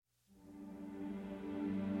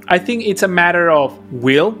I think it's a matter of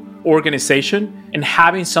will, organization, and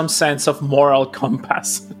having some sense of moral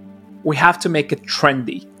compass. We have to make it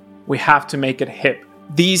trendy. We have to make it hip.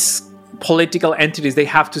 These political entities, they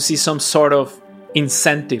have to see some sort of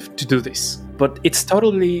incentive to do this. But it's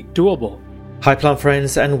totally doable. Hi plant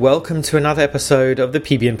friends, and welcome to another episode of the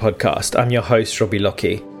PBN podcast. I'm your host, Robbie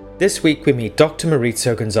Lockie. This week we meet Dr.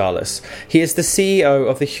 Mauricio Gonzalez. He is the CEO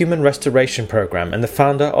of the Human Restoration Program and the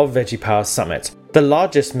founder of Veggie Power Summit, the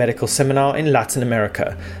largest medical seminar in Latin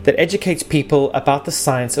America that educates people about the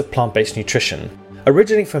science of plant-based nutrition.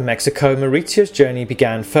 Originally from Mexico, Mauricio's journey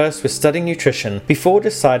began first with studying nutrition before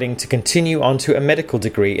deciding to continue on to a medical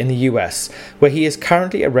degree in the US, where he is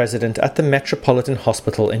currently a resident at the Metropolitan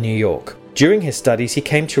Hospital in New York. During his studies, he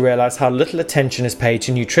came to realize how little attention is paid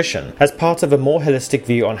to nutrition as part of a more holistic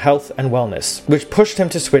view on health and wellness, which pushed him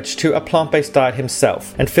to switch to a plant-based diet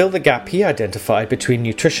himself and fill the gap he identified between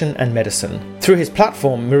nutrition and medicine. Through his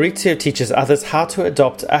platform, Mauricio teaches others how to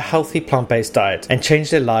adopt a healthy plant-based diet and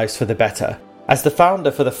change their lives for the better. As the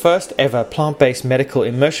founder for the first ever plant-based medical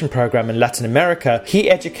immersion program in Latin America, he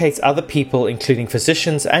educates other people, including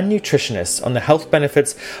physicians and nutritionists, on the health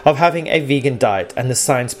benefits of having a vegan diet and the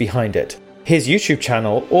science behind it. His YouTube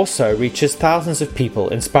channel also reaches thousands of people,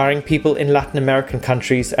 inspiring people in Latin American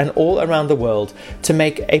countries and all around the world to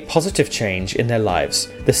make a positive change in their lives.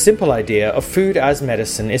 The simple idea of food as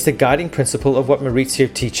medicine is the guiding principle of what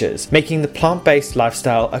Mauricio teaches, making the plant-based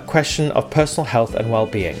lifestyle a question of personal health and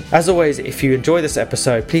well-being. As always, if you enjoy this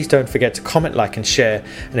episode, please don't forget to comment, like, and share.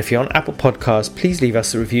 And if you're on Apple Podcasts, please leave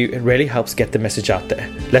us a review. It really helps get the message out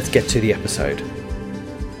there. Let's get to the episode.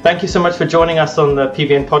 Thank you so much for joining us on the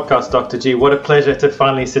PBN podcast, Dr. G. What a pleasure to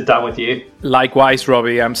finally sit down with you. Likewise,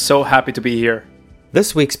 Robbie. I'm so happy to be here.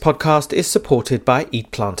 This week's podcast is supported by Eat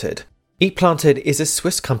Planted. Eat Planted is a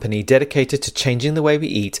Swiss company dedicated to changing the way we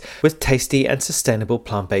eat with tasty and sustainable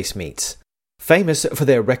plant-based meats. Famous for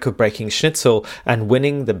their record-breaking schnitzel and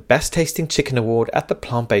winning the Best Tasting Chicken Award at the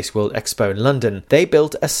Plant-Based World Expo in London, they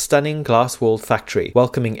built a stunning glass-walled factory,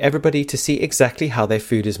 welcoming everybody to see exactly how their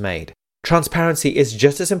food is made. Transparency is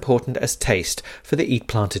just as important as taste for the Eat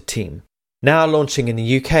Planted team. Now launching in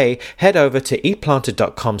the UK, head over to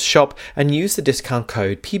eatplanted.com's shop and use the discount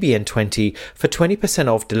code PBN20 for 20%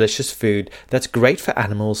 off delicious food that's great for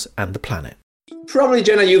animals and the planet. Probably,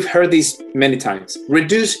 Jenna, you've heard this many times.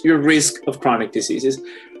 Reduce your risk of chronic diseases.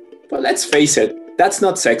 But let's face it, that's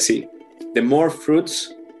not sexy. The more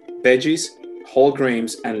fruits, veggies, whole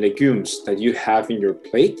grains, and legumes that you have in your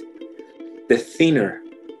plate, the thinner,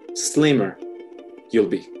 slimmer you'll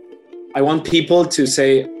be. I want people to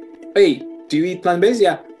say, hey, do you eat plant-based?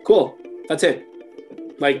 Yeah, cool. That's it.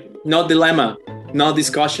 Like, no dilemma, no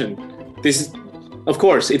discussion. This is, of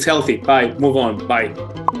course, it's healthy. Bye, move on, bye.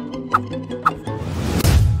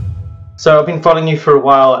 So I've been following you for a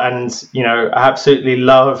while and, I absolutely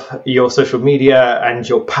love your social media and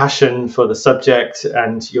your passion for the subject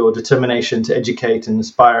and your determination to educate and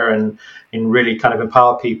inspire and really kind of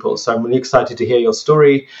empower people. So I'm really excited to hear your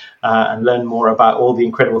story and learn more about all the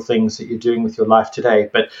incredible things that you're doing with your life today.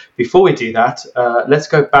 But before we do that, let's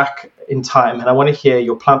go back in time and I want to hear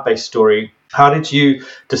your plant-based story. How did you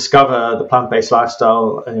discover the plant-based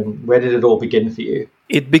lifestyle and where did it all begin for you?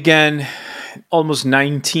 It began almost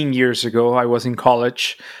 19 years ago. I was in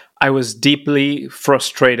college. I was deeply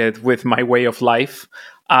frustrated with my way of life.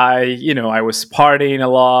 I was partying a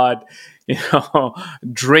lot,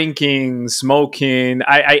 drinking, smoking.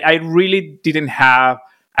 I really didn't have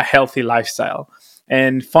a healthy lifestyle.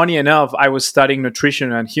 And funny enough, I was studying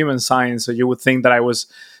nutrition and human science, so you would think that I was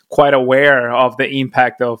quite aware of the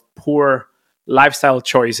impact of poor lifestyle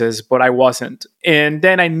choices, but I wasn't. And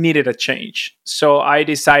then I needed a change. So I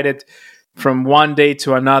decided from one day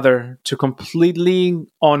to another to completely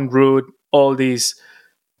unroot all these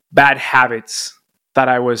bad habits that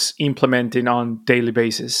I was implementing on a daily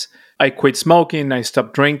basis. I quit smoking, I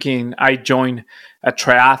stopped drinking, I joined a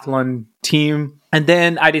triathlon team, and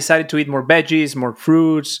then I decided to eat more veggies, more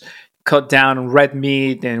fruits, cut down on red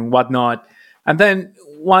meat and whatnot. And then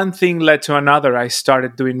one thing led to another. I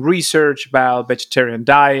started doing research about vegetarian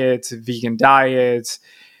diets, vegan diets.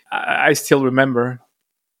 I still remember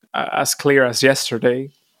as clear as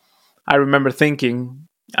yesterday. I remember thinking,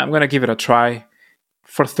 I'm going to give it a try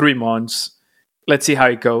for 3 months. Let's see how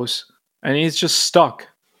it goes. And it's just stuck.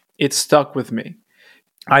 It stuck with me.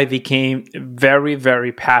 I became very,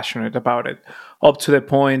 very passionate about it, up to the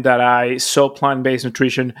point that I saw plant-based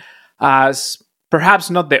nutrition as perhaps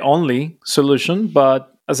not the only solution, but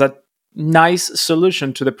as a nice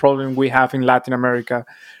solution to the problem we have in Latin America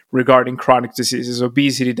regarding chronic diseases,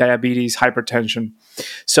 obesity, diabetes, hypertension.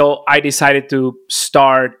 So I decided to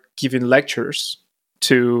start giving lectures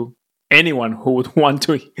to anyone who would want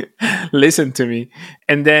to listen to me.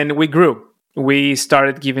 And then we grew. We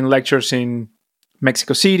started giving lectures in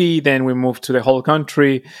Mexico City, then we moved to the whole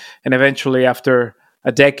country, and eventually after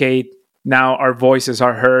a decade, now our voices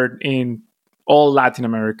are heard in all Latin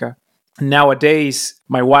America. Nowadays,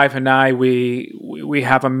 my wife and I, we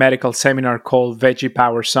have a medical seminar called Veggie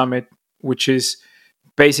Power Summit, which is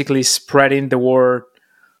basically spreading the word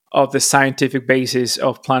of the scientific basis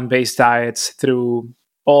of plant-based diets through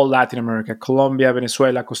all Latin America: Colombia,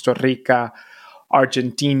 Venezuela, Costa Rica,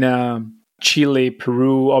 Argentina, Chile,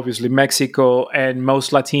 Peru, obviously Mexico, and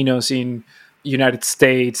most Latinos in United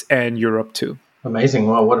States and Europe too. Amazing.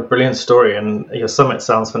 Wow, what a brilliant story. And your summit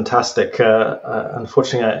sounds fantastic.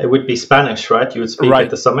 Unfortunately, it would be Spanish, right? You would speak at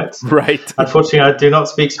the summit. Right. Unfortunately, I do not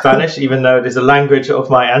speak Spanish, even though it is a language of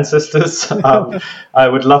my ancestors. I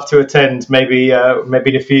would love to attend maybe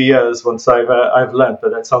in a few years once I've learned, but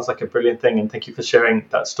that sounds like a brilliant thing. And thank you for sharing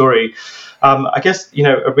that story. I guess,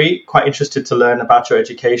 are we quite interested to learn about your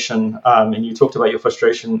education? And you talked about your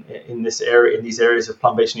frustration in these areas of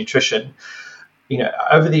plant-based nutrition.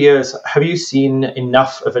 Over the years, have you seen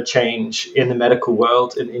enough of a change in the medical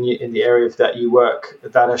world, in the area that you work,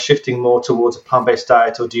 that are shifting more towards a plant-based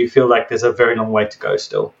diet, or do you feel like there's a very long way to go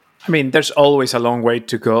still? I mean, there's always a long way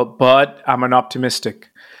to go, but I'm an optimistic,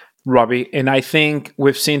 Robbie, and I think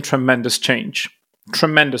we've seen tremendous change,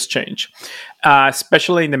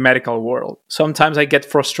 especially in the medical world. Sometimes I get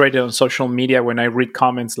frustrated on social media when I read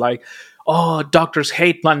comments like, oh, doctors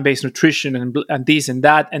hate plant-based nutrition and this and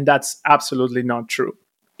that, and that's absolutely not true.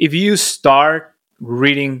 If you start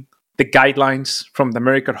reading the guidelines from the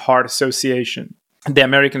American Heart Association, the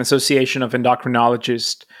American Association of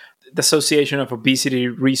Endocrinologists, the Association of Obesity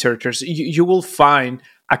Researchers, you will find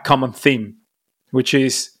a common theme, which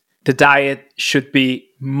is the diet should be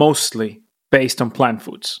mostly based on plant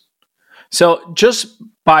foods. So just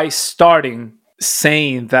by starting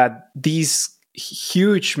saying that these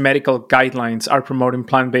huge medical guidelines are promoting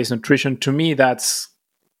plant-based nutrition, to me, that's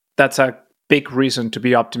a big reason to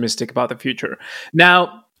be optimistic about the future.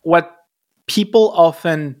 Now, what people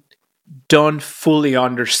often don't fully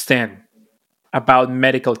understand about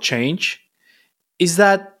medical change is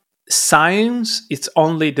that science is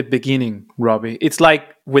only the beginning, Robbie. It's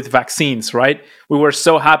like with vaccines, right? We were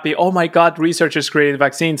so happy, oh my God, researchers created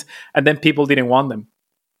vaccines, and then people didn't want them.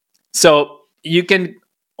 So you can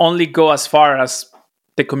only go as far as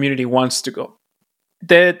the community wants to go.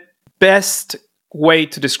 The best way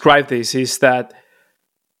to describe this is that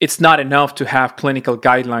it's not enough to have clinical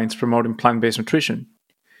guidelines promoting plant-based nutrition.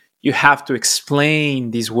 You have to explain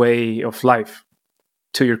this way of life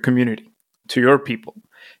to your community, to your people.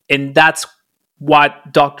 And that's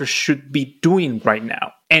what doctors should be doing right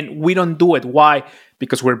now. And we don't do it. Why?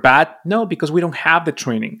 Because we're bad? No, because we don't have the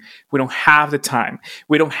training. We don't have the time.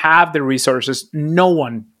 We don't have the resources. No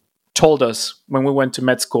one told us when we went to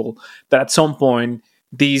med school that at some point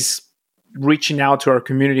these reaching out to our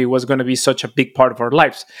community was going to be such a big part of our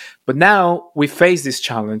lives. But now we face this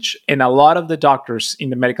challenge, and a lot of the doctors in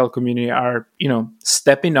the medical community are,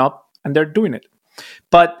 stepping up, and they're doing it.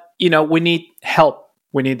 But, we need help.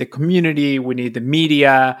 We need the community, we need the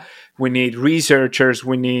media, we need researchers,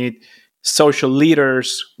 we need social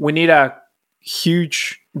leaders. We need a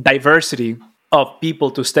huge diversity of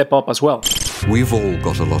people to step up as well. We've all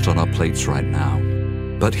got a lot on our plates right now,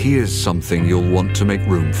 but here's something you'll want to make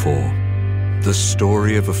room for. The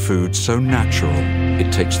story of a food so natural,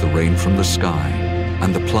 it takes the rain from the sky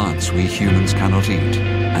and the plants we humans cannot eat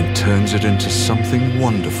and turns it into something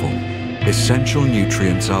wonderful. Essential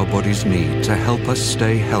nutrients our bodies need to help us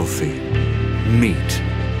stay healthy. Meat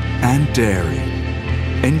and dairy.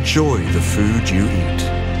 Enjoy the food you eat.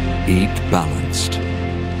 Eat balanced.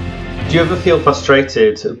 Do you ever feel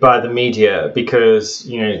frustrated by the media because,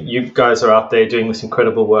 you guys are out there doing this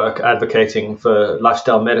incredible work, advocating for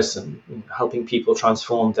lifestyle medicine, helping people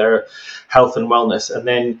transform their health and wellness, and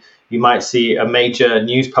then you might see a major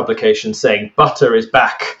news publication saying butter is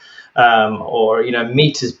back, or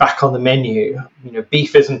meat is back on the menu,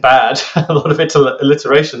 beef isn't bad. A lot of it's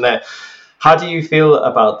alliteration there. How do you feel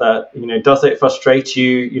about that? Does it frustrate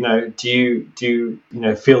you? Do you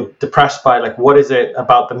feel depressed by what is it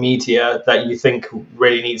about the media that you think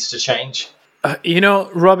really needs to change?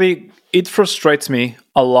 Robbie, it frustrates me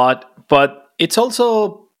a lot, but it's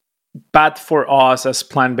also bad for us as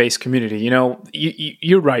plant-based community.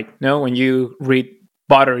 You're right. When you read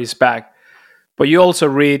butter is back, but you also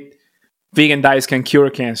read vegan diets can cure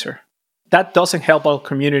cancer. That doesn't help our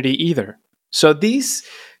community either. So these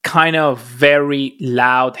kind of very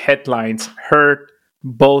loud headlines hurt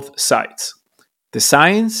both sides, the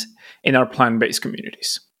science and our plant-based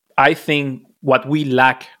communities. I think What we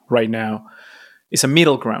lack right now is a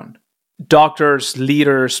middle ground. Doctors,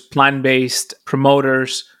 leaders, plant-based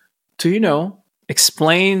promoters to,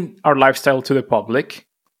 explain our lifestyle to the public,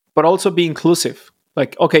 but also be inclusive.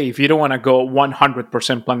 Like, okay, if you don't want to go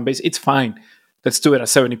 100% plant-based, it's fine. Let's do it at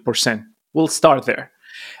 70%. We'll start there.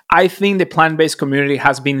 I think the plant-based community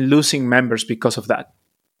has been losing members because of that.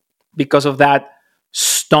 Because of that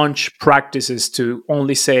staunch practices to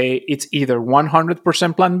only say it's either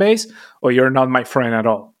 100% plant-based or you're not my friend at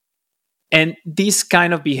all. And this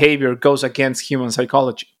kind of behavior goes against human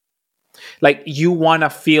psychology. Like, you want to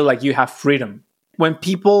feel like you have freedom. When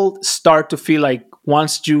people start to feel like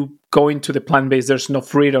once you go into the plant-based, there's no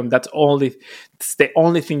freedom, it's the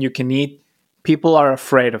only thing you can eat, people are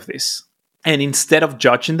afraid of this. And instead of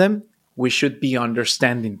judging them, we should be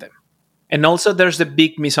understanding them. And also there's the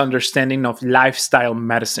big misunderstanding of lifestyle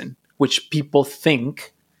medicine, which people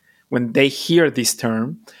think when they hear this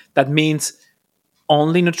term, that means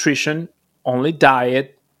only nutrition, only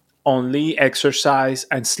diet, only exercise,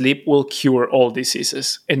 and sleep will cure all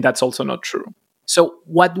diseases. And that's also not true. So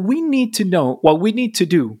what we need to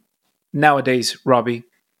do nowadays, Robbie,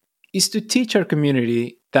 is to teach our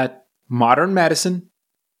community that modern medicine,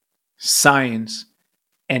 science,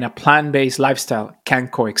 and a plant-based lifestyle can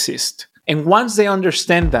coexist. And once they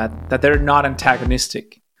understand that they're not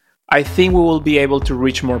antagonistic, I think we will be able to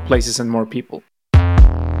reach more places and more people. 6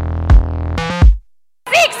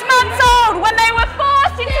 months old when they were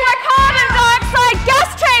forced into a carbon dioxide gas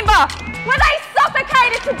chamber where they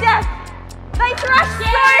suffocated to death. They thrashed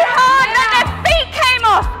so hard that their feet came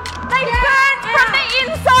off. They burned from the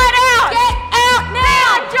inside out. Get out now. They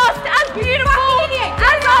are just as beautiful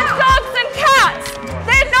as our dogs and cats.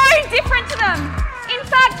 They're no different to them. In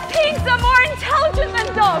fact, pigs are more intelligent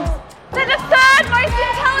than dogs. They're the third most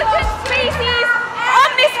intelligent species on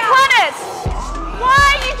this planet. Why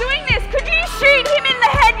are you doing this? Could you shoot him in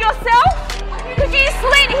the head yourself? Could you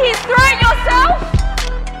slit his throat yourself?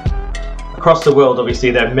 Across the world, obviously,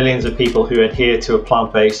 there are millions of people who adhere to a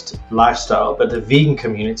plant-based lifestyle, but the vegan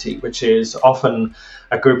community, which is often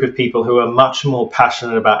a group of people who are much more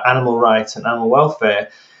passionate about animal rights and animal welfare,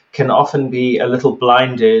 can often be a little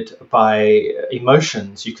blinded by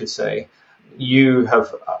emotions, you could say.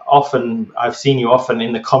 I've seen you often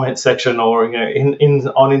in the comment section or on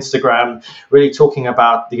Instagram, really talking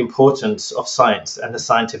about the importance of science and the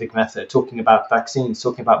scientific method, talking about vaccines,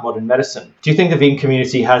 talking about modern medicine. Do you think the vegan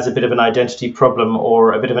community has a bit of an identity problem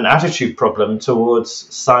or a bit of an attitude problem towards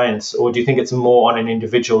science, or do you think it's more on an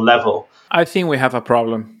individual level? I think we have a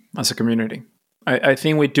problem as a community. I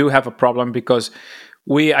think we do have a problem because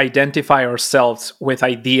we identify ourselves with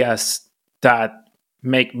ideas that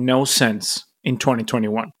make no sense in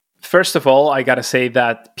 2021. First of all, I gotta say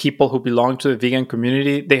that people who belong to the vegan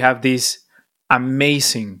community, they have this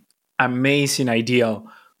amazing ideal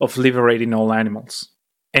of liberating all animals.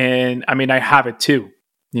 And I mean, I have it too,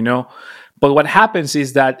 But what happens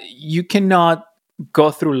is that you cannot go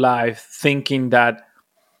through life thinking that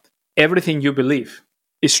everything you believe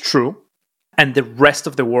is true and the rest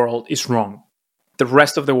of the world is wrong. The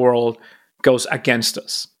rest of the world goes against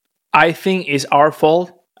us. I think it's our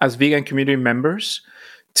fault as vegan community members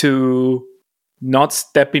to not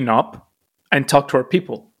stepping up and talk to our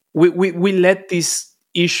people. We let this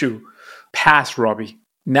issue pass, Robbie.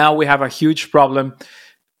 Now we have a huge problem.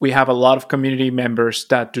 We have a lot of community members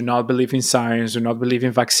that do not believe in science, do not believe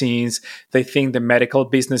in vaccines. They think the medical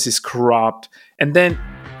business is corrupt. And then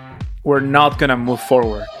we're not going to move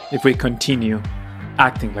forward if we continue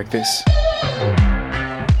acting like this.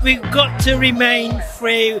 We've got to remain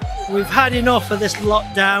free. We've had enough of this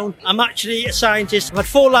lockdown. I'm actually a scientist. I've had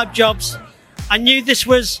 4 lab jobs. I knew this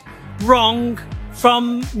was wrong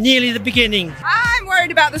from nearly the beginning. I'm worried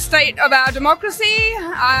about the state of our democracy.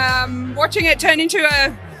 Watching it turn into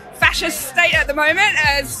a fascist state at the moment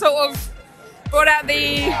has sort of brought out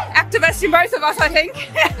the activists in both of us, I think.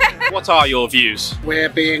 What are your views? We're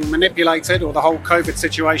being manipulated, or the whole COVID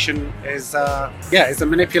situation is a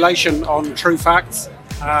manipulation on true facts.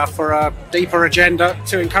 For a deeper agenda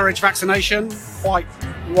to encourage vaccination.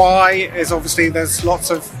 Why is obviously there's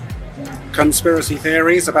lots of conspiracy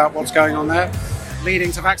theories about what's going on there,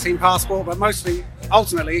 leading to vaccine passport, but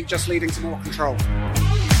ultimately just leading to more control.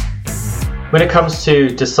 When it comes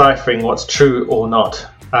to deciphering what's true or not,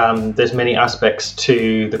 there's many aspects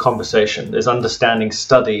to the conversation. There's understanding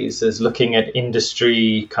studies, there's looking at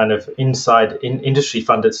industry, kind of industry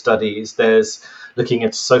funded studies, there's looking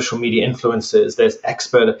at social media influencers, there's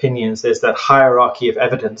expert opinions, there's that hierarchy of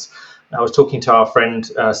evidence. I was talking to our friend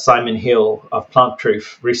Simon Hill of Plant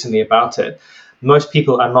Proof recently about it. most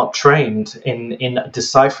people are not trained in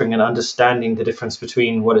deciphering and understanding the difference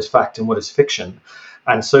between what is fact and what is fiction.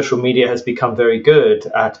 And social media has become very good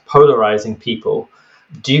at polarizing people.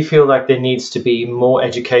 Do you feel like there needs to be more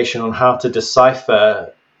education on how to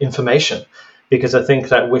decipher information? Because I think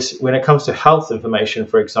that when it comes to health information,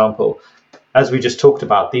 for example, as we just talked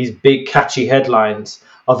about, these big catchy headlines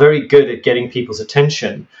are very good at getting people's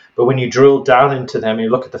attention. But when you drill down into them and you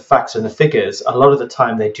look at the facts and the figures, a lot of the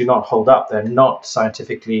time they do not hold up. They're not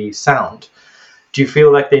scientifically sound. Do you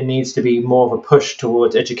feel like there needs to be more of a push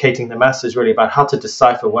towards educating the masses really about how to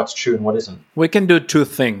decipher what's true and what isn't? We can do two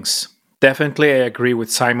things. Definitely, I agree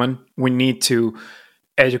with Simon. We need to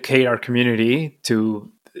educate our community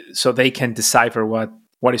so they can decipher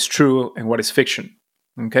what is true and what is fiction.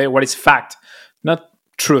 Okay, what is fact, not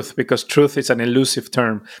truth, because truth is an elusive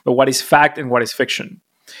term, but what is fact and what is fiction.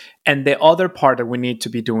 And the other part that we need to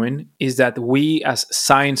be doing is that we as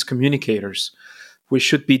science communicators, we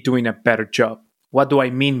should be doing a better job. What do I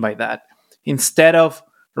mean by that? Instead of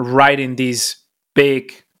writing these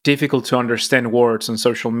big, difficult to understand words on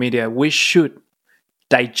social media, we should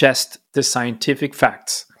digest the scientific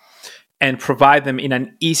facts and provide them in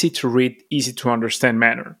an easy to read, easy to understand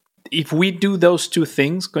manner. If we do those two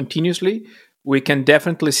things continuously, we can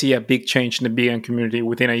definitely see a big change in the vegan community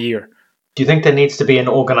within a year. Do you think there needs to be an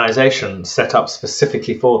organization set up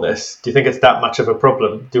specifically for this? Do you think it's that much of a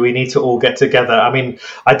problem? Do we need to all get together? I mean,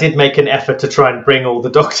 I did make an effort to try and bring all the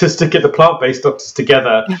doctors to get the plant-based doctors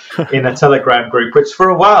together in a Telegram group, which for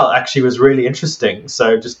a while actually was really interesting.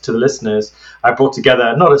 So just to the listeners, I brought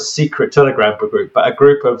together not a secret Telegram group, but a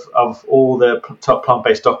group of all the top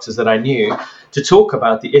plant-based doctors that I knew to talk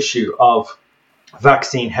about the issue of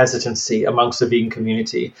vaccine hesitancy amongst the vegan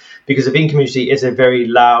community, because the vegan community is a very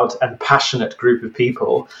loud and passionate group of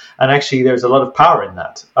people, and actually there's a lot of power in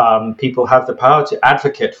that. People have the power to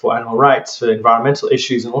advocate for animal rights, for environmental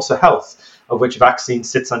issues, and also health, of which vaccine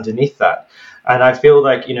sits underneath that. And I feel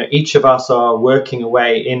like each of us are working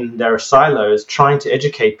away in their silos trying to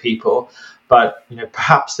educate people, but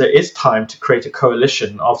perhaps there is time to create a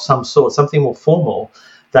coalition of some sort, something more formal,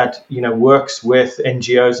 that works with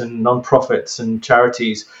NGOs and non-profits and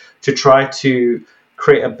charities to try to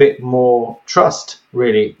create a bit more trust,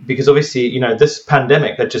 really. Because obviously, this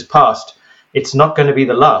pandemic that just passed, it's not going to be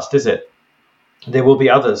the last, is it? There will be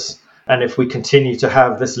others. And if we continue to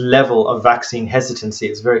have this level of vaccine hesitancy,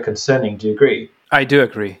 it's very concerning. Do you agree? I do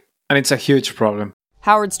agree. And it's a huge problem.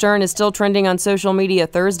 Howard Stern is still trending on social media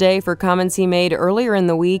Thursday for comments he made earlier in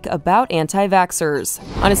the week about anti-vaxxers.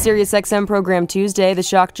 On a SiriusXM program Tuesday, the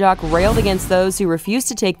shock jock railed against those who refuse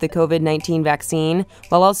to take the COVID-19 vaccine,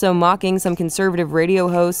 while also mocking some conservative radio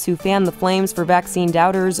hosts who fan the flames for vaccine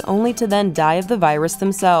doubters only to then die of the virus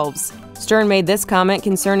themselves. Stern made this comment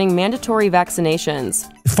concerning mandatory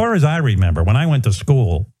vaccinations. As far as I remember, when I went to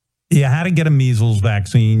school, you had to get a measles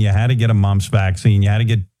vaccine, you had to get a mumps vaccine,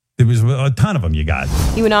 there was a ton of them you got.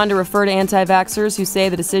 He went on to refer to anti-vaxxers who say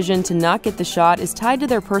the decision to not get the shot is tied to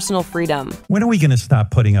their personal freedom. When are we going to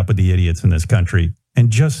stop putting up with the idiots in this country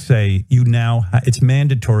and just say, it's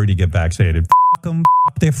mandatory to get vaccinated? F*** them,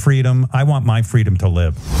 f*** their freedom. I want my freedom to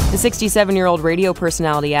live. The 67-year-old radio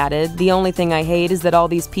personality added, "The only thing I hate is that all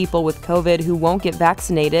these people with COVID who won't get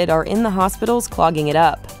vaccinated are in the hospitals clogging it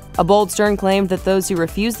up." A bold Stern claimed that those who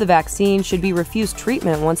refuse the vaccine should be refused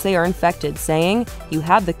treatment once they are infected, saying, "You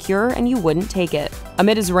have the cure and you wouldn't take it."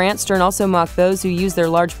 Amid his rant, Stern also mocked those who use their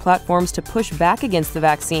large platforms to push back against the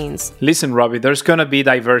vaccines. Listen, Robbie, there's going to be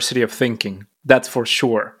diversity of thinking. That's for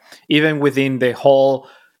sure. Even within the whole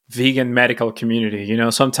vegan medical community.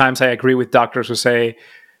 Sometimes I agree with doctors who say,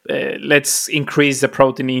 let's increase the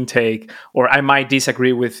protein intake, or I might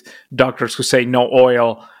disagree with doctors who say no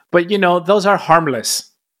oil. But, those are harmless.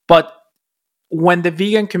 But when the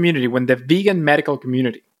vegan community, when the vegan medical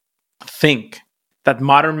community think that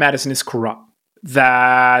modern medicine is corrupt,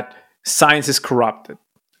 that science is corrupted,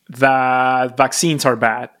 that vaccines are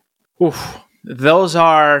bad, those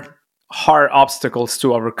are hard obstacles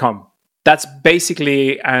to overcome. That's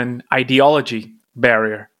basically an ideology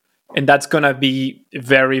barrier, and that's going to be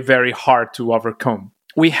very, very hard to overcome.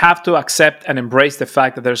 We have to accept and embrace the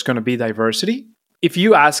fact that there's going to be diversity. If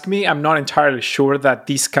you ask me, I'm not entirely sure that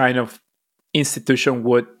this kind of institution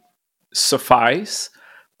would suffice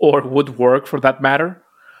or would work for that matter.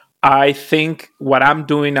 I think what I'm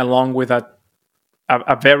doing along with a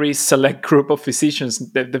very select group of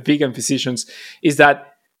physicians, the vegan physicians, is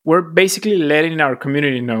that we're basically letting our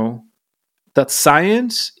community know that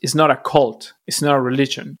science is not a cult, it's not a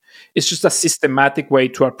religion. It's just a systematic way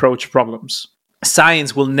to approach problems.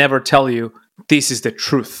 Science will never tell you this is the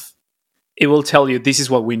truth. It will tell you this is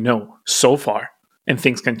what we know so far. and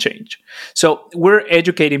things can change. So we're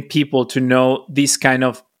educating people to know this kind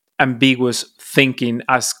of ambiguous thinking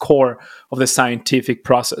as core of the scientific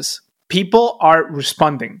process. People are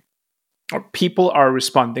responding.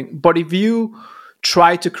 But if you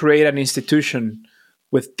try to create an institution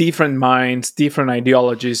with different minds, different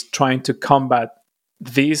ideologies, trying to combat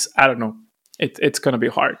these, I don't know, it's going to be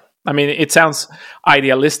hard. I mean, it sounds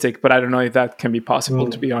idealistic, but I don't know if that can be possible,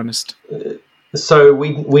 to be honest. So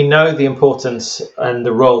we know the importance and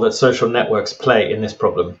the role that social networks play in this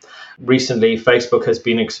problem. Recently, Facebook has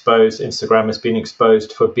been exposed, Instagram has been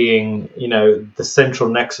exposed for being, the central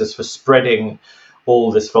nexus for spreading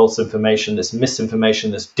all this false information, this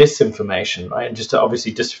misinformation, this disinformation, right? And just to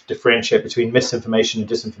obviously differentiate between misinformation and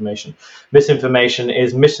disinformation. Misinformation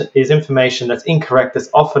is information that's incorrect, that's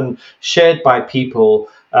often shared by people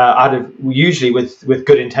usually with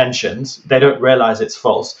good intentions. They don't realize it's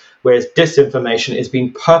false. Whereas disinformation is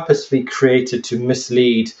being purposely created to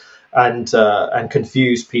mislead and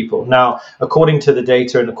confuse people. Now, according to the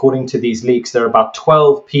data and according to these leaks, there are about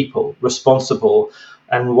 12 people responsible,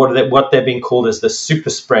 and what they're being called as the super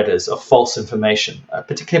spreaders of false information,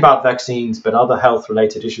 particularly about vaccines, but other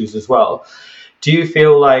health-related issues as well. Do you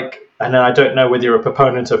feel like, and I don't know whether you're a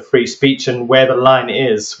proponent of free speech and where the line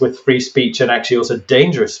is with free speech and actually also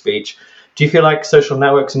dangerous speech, do you feel like social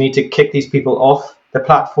networks need to kick these people off the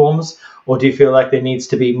platforms, or do you feel like there needs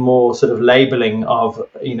to be more sort of labeling of,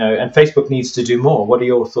 and Facebook needs to do more? What are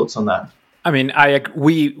your thoughts on that? I mean,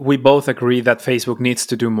 we both agree that Facebook needs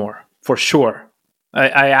to do more, for sure.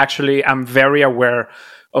 I actually am very aware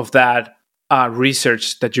of that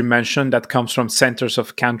research that you mentioned that comes from Centers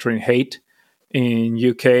of Countering Hate in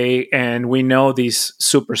UK, and we know these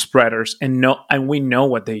super spreaders, and we know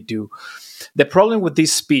what they do. The problem with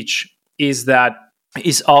this speech is that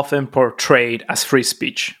it's often portrayed as free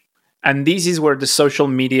speech, and this is where the social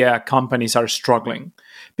media companies are struggling,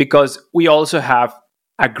 because we also have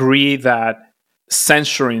agreed that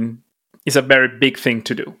censoring is a very big thing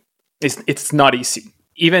to do. It's not easy.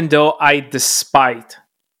 Even though I despise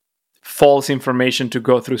false information to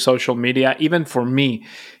go through social media, even for me,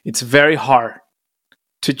 it's very hard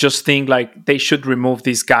to just think like they should remove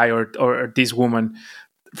this guy or this woman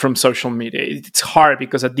from social media. It's hard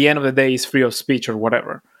because at the end of the day, it's free of speech or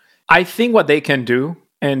whatever. I think what they can do,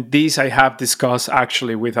 and this I have discussed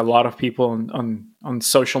actually with a lot of people on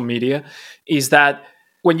social media, is that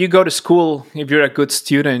when you go to school, if you're a good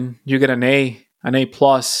student, you get an A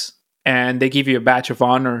plus, and they give you a badge of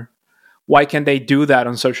honor. Why can't they do that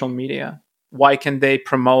on social media? Why can't they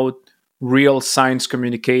promote real science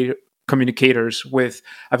communicators with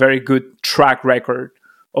a very good track record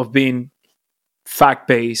of being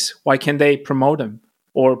fact-based? Why can't they promote them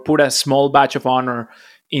or put a small badge of honor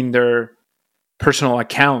in their personal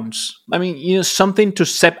accounts? I mean, something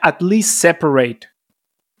to at least separate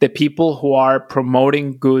the people who are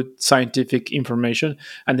promoting good scientific information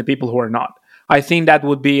and the people who are not. I think that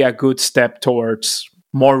would be a good step towards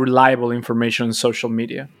more reliable information on social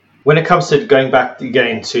media. When it comes to going back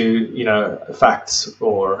again to, facts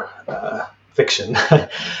or fiction,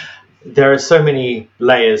 there are so many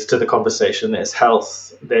layers to the conversation. There's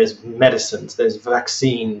health, there's medicines, there's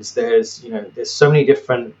vaccines, there's so many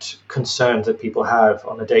different concerns that people have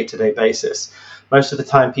on a day-to-day basis. Most of the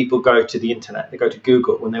time people go to the internet, they go to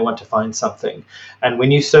Google when they want to find something. And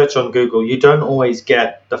when you search on Google, you don't always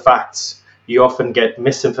get the facts. You often get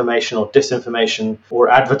misinformation or disinformation or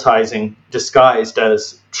advertising disguised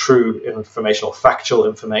as true information or factual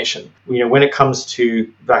information. When it comes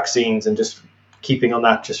to vaccines, and just keeping on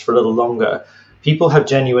that just for a little longer, people have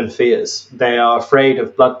genuine fears. They are afraid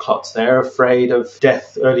of blood clots. They're afraid of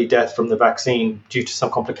death, early death from the vaccine due to some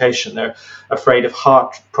complication. They're afraid of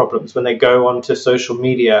heart problems. When they go onto social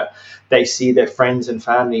media, they see their friends and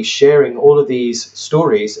family sharing all of these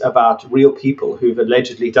stories about real people who've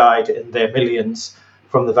allegedly died in their millions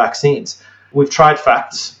from the vaccines. We've tried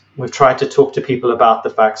facts. We've tried to talk to people about the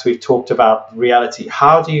facts. We've talked about reality.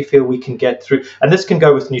 How do you feel we can get through? And this can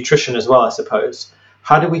go with nutrition as well, I suppose.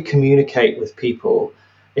 How do we communicate with people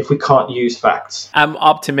if we can't use facts? I'm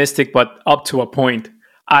optimistic, but up to a point.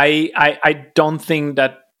 I don't think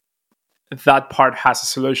that part has a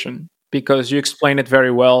solution, because you explained it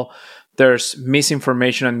very well. There's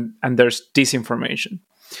misinformation and there's disinformation.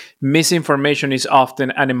 Misinformation is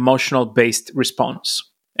often an emotional-based response.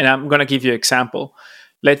 And I'm going to give you an example.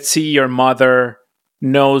 Let's see your mother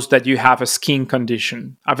knows that you have a skin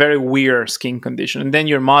condition, a very weird skin condition. And then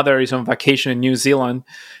your mother is on vacation in New Zealand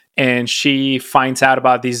and she finds out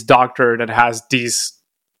about this doctor that has this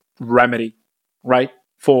remedy, right,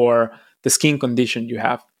 for the skin condition you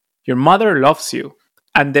have. Your mother loves you.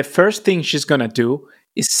 And the first thing she's going to do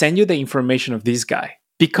is send you the information of this guy.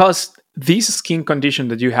 Because this skin condition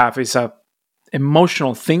that you have is a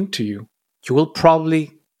emotional thing to you, you will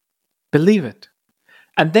probably believe it.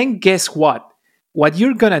 And then guess what? What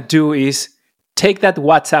you're going to do is take that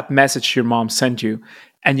WhatsApp message your mom sent you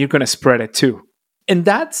and you're going to spread it too. And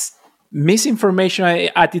that's misinformation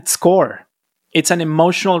at its core. It's an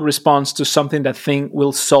emotional response to something that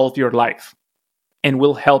will solve your life and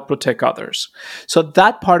will help protect others. So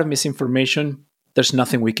that part of misinformation, there's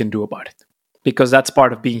nothing we can do about it because that's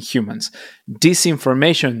part of being humans.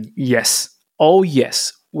 Disinformation, yes. Oh,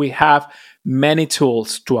 yes. We have many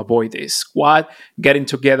tools to avoid this. What? Getting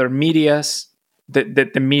together medias,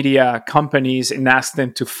 the media companies, and ask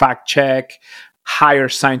them to fact check, hire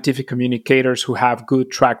scientific communicators who have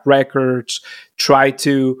good track records, try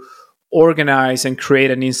to organize and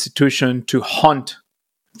create an institution to hunt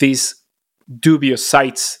these dubious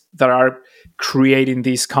sites that are creating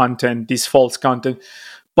this content, this false content.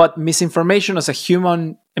 But misinformation as a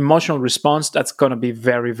human emotional response, that's going to be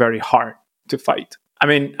very, very hard to fight. I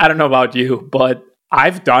mean, I don't know about you, but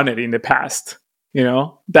I've done it in the past. You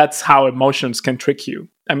know, that's how emotions can trick you.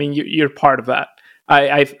 I mean, you're part of that.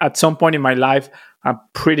 I've at some point in my life, I'm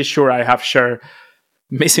pretty sure I have shared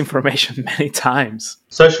misinformation many times.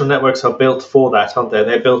 Social networks are built for that, aren't they?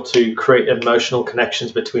 They're built to create emotional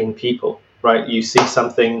connections between people, right? You see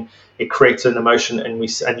something, it creates an emotion, and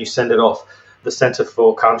you send it off. The Center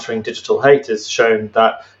for Countering Digital Hate has shown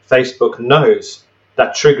that Facebook knows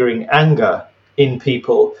that triggering anger in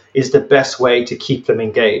people is the best way to keep them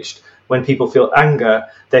engaged. When people feel anger,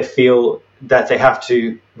 they feel that they have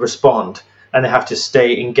to respond and they have to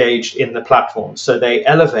stay engaged in the platform. So they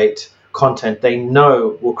elevate content they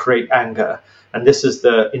know will create anger. And this is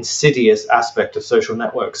the insidious aspect of social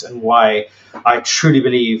networks and why I truly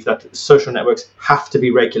believe that social networks have to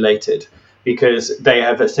be regulated, because they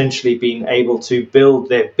have essentially been able to build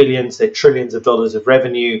their billions, their trillions of dollars of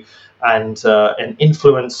revenue and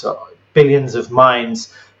influence billions of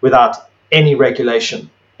minds without any regulation.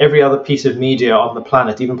 Every other piece of media on the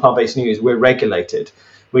planet, even plant-based news, we're regulated.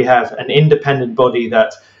 We have an independent body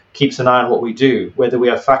that keeps an eye on what we do, whether we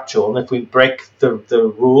are factual. And if we break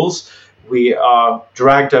the rules, we are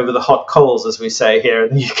dragged over the hot coals, as we say here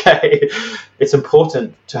in the UK. It's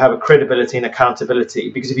important to have a credibility and accountability,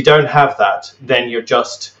 because if you don't have that, then you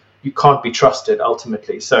can't be trusted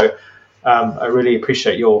ultimately. So I really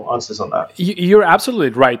appreciate your answers on that. You're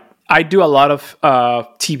absolutely right. I do a lot of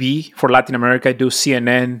TV for Latin America. I do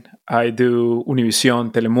CNN, I do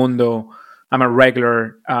Univision, Telemundo. I'm a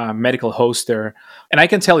regular medical host there. And I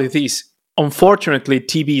can tell you this, unfortunately,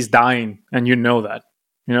 TV is dying, and you know that.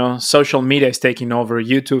 You know, social media is taking over,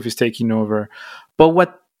 YouTube is taking over. But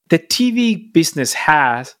what the TV business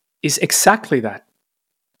has is exactly that,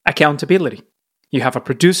 accountability. You have a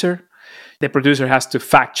producer. The producer has to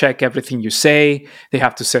fact check everything you say. They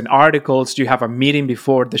have to send articles. You have a meeting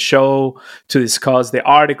before the show to discuss the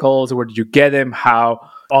articles. Where did you get them? How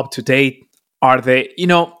up to date are they? You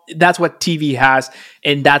know, that's what TV has,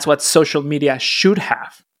 and that's what social media should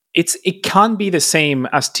have. It can't be the same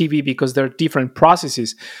as TV because they're different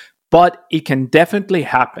processes, but it can definitely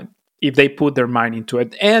happen if they put their mind into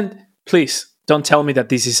it. And please don't tell me that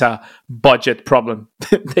this is a budget problem.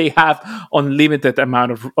 They have unlimited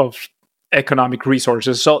amount of economic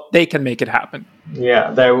resources, so they can make it happen. Yeah,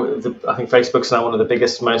 I think Facebook's now one of the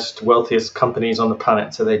biggest, most wealthiest companies on the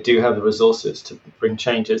planet, so they do have the resources to bring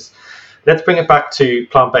changes. Let's bring it back to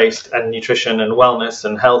plant-based and nutrition and wellness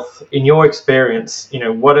and health. In your experience,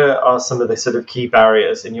 what are some of the sort of key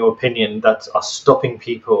barriers, in your opinion, that are stopping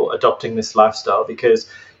people adopting this lifestyle? Because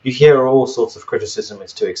you hear all sorts of criticism.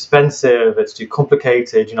 It's too expensive, it's too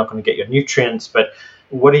complicated, you're not going to get your nutrients. But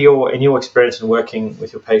what are in your experience in working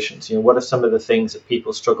with your patients, what are some of the things that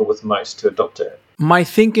people struggle with most to adopt it? My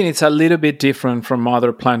thinking is a little bit different from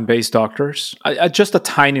other plant-based doctors. Just a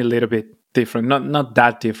tiny little bit different, not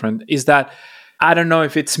that different. Is that I don't know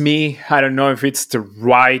if it's me. I don't know if it's the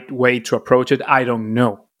right way to approach it. I don't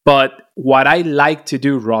know. But what I like to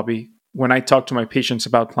do, Robbie, when I talk to my patients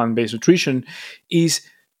about plant-based nutrition is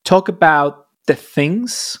talk about the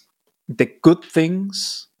things, the good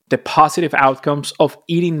things, the positive outcomes of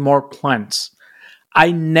eating more plants.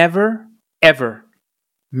 I never, ever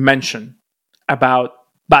mention about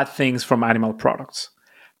bad things from animal products.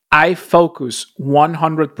 I focus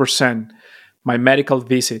 100% my medical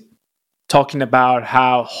visit talking about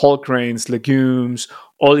how whole grains, legumes,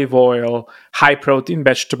 olive oil, high protein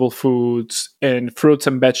vegetable foods, and fruits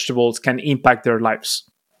and vegetables can impact their lives.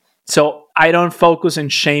 So I don't focus on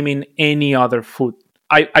shaming any other food.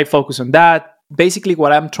 I focus on that. Basically,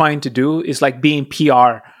 what I'm trying to do is like being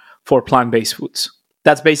PR for plant-based foods.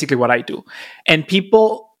 That's basically what I do. And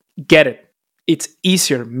people get it. It's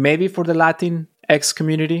easier, maybe for the Latinx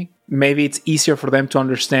community, maybe it's easier for them to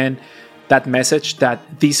understand that message that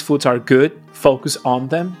these foods are good. Focus on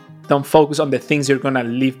them. Don't focus on the things you're going to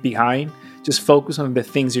leave behind. Just focus on the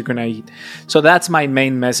things you're going to eat. So that's my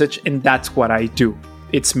main message, and that's what I do.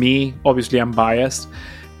 It's me. Obviously, I'm biased.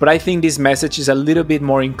 But I think this message is a little bit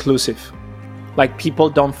more inclusive. Like, people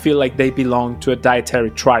don't feel like they belong to a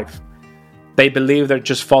dietary tribe. They believe they're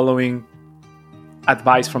just following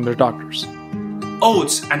advice from their doctors.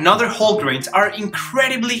 Oats and other whole grains are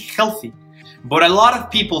incredibly healthy, but a lot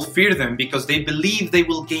of people fear them because they believe they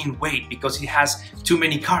will gain weight because it has too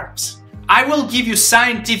many carbs. I will give you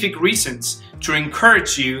scientific reasons to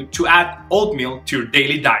encourage you to add oatmeal to your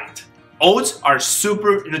daily diet. Oats are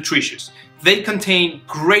super nutritious. They contain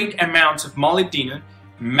great amounts of molybdenum,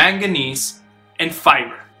 manganese, and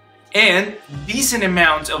fiber, and decent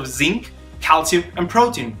amounts of zinc, calcium, and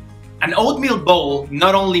protein. An oatmeal bowl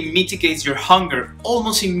not only mitigates your hunger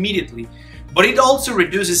almost immediately, but it also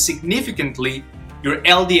reduces significantly your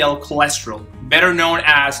LDL cholesterol, better known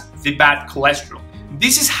as the bad cholesterol.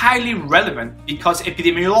 This is highly relevant because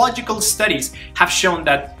epidemiological studies have shown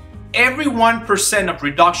that every 1% of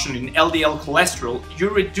reduction in LDL cholesterol, you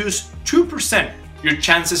reduce 2% your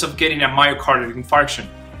chances of getting a myocardial infarction.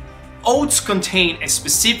 Oats contain a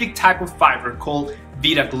specific type of fiber called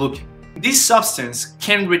beta-glucan. This substance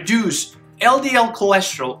can reduce LDL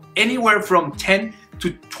cholesterol anywhere from 10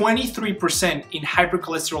 to 23% in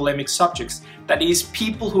hypercholesterolemic subjects, that is,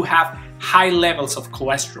 people who have high levels of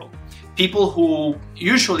cholesterol, people who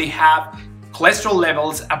usually have cholesterol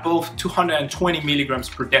levels above 220 milligrams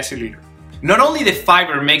per deciliter. Not only the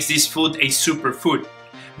fiber makes this food a superfood,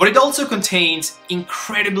 but it also contains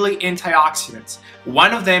incredibly antioxidants.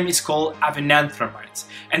 One of them is called avenanthramides,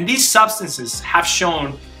 and these substances have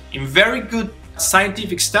shown in very good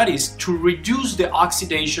scientific studies to reduce the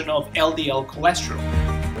oxidation of LDL cholesterol.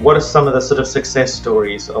 What are some of the sort of success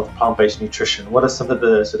stories of plant-based nutrition? What are some of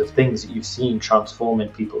the sort of things that you've seen transform in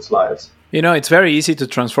people's lives? You know, it's very easy to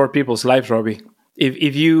transform people's lives, Robbie.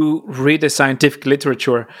 If you read the scientific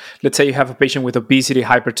literature, let's say you have a patient with obesity,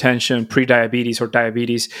 hypertension, prediabetes, or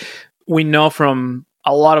diabetes, we know from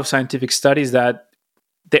a lot of scientific studies that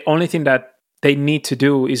the only thing that they need to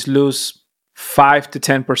do is lose 5 to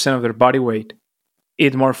 10% of their body weight,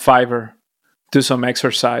 eat more fiber, do some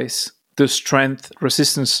exercise, do strength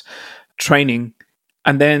resistance training,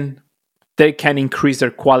 and then they can increase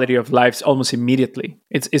their quality of lives almost immediately.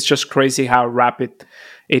 It's just crazy how rapid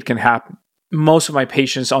it can happen. Most of my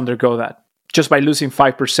patients undergo that. Just by losing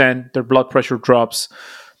 5%, their blood pressure drops,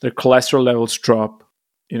 their cholesterol levels drop,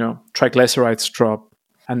 triglycerides drop,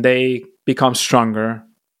 and they become stronger,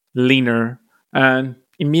 leaner, and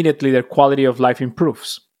immediately their quality of life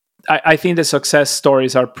improves. I think the success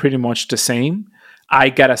stories are pretty much the same. I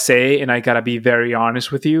gotta say, and I gotta be very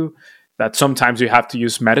honest with you, that sometimes you have to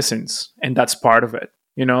use medicines, and that's part of it.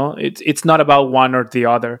 It's not about one or the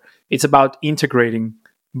other. It's about integrating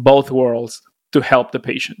both worlds to help the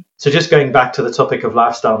patient. So just going back to the topic of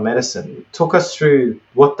lifestyle medicine, talk us through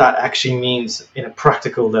what that actually means in a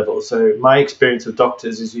practical level. So my experience with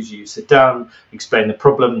doctors is usually you sit down, explain the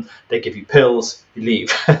problem, they give you pills, you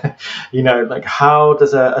leave. How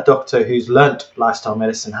does a doctor who's learnt lifestyle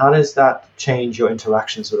medicine, how does that change your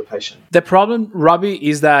interactions with a patient? The problem, Robbie,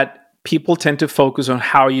 is that people tend to focus on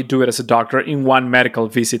how you do it as a doctor in one medical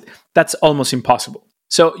visit. That's almost impossible.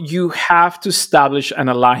 So you have to establish an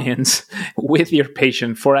alliance with your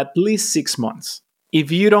patient for at least 6 months.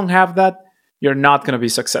 If you don't have that, you're not going to be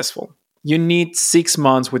successful. You need 6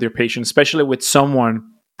 months with your patient, especially with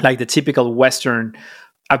someone like the typical Western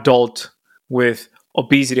adult with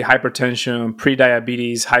obesity, hypertension,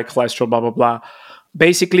 prediabetes, high cholesterol, blah, blah, blah.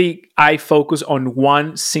 Basically, I focus on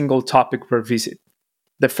one single topic per visit.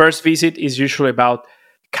 The first visit is usually about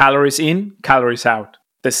calories in, calories out.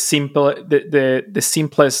 The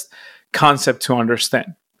simplest concept to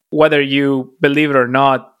understand. Whether you believe it or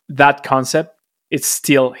not, that concept is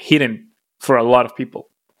still hidden for a lot of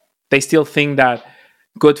people. They still think that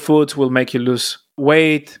good foods will make you lose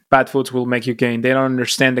weight, bad foods will make you gain. They don't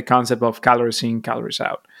understand the concept of calories in, calories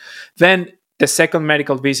out. Then the second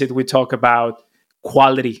medical visit, we talk about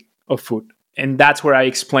quality of food. And that's where I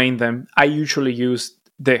explain them. I usually use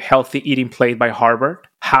the Healthy Eating Plate by Harvard,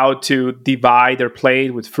 how to divide their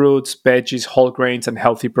plate with fruits, veggies, whole grains, and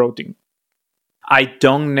healthy protein. I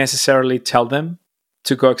don't necessarily tell them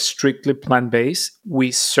to go strictly plant-based.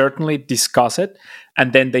 We certainly discuss it,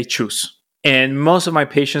 and then they choose. And most of my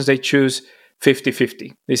patients, they choose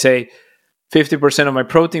 50-50. They say 50% of my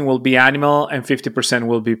protein will be animal and 50%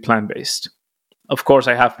 will be plant-based. Of course,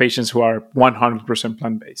 I have patients who are 100%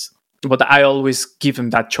 plant-based, but I always give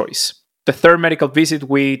them that choice. The third medical visit,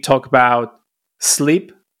 we talk about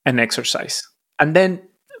sleep and exercise. And then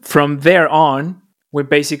from there on, we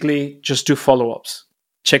basically just do follow-ups,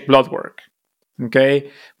 check blood work.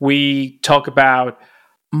 Okay? We talk about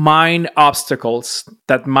mind obstacles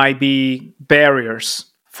that might be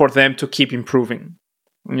barriers for them to keep improving.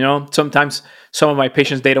 Sometimes some of my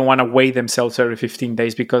patients, they don't want to weigh themselves every 15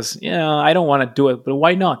 days because, I don't want to do it, but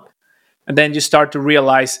why not? And then you start to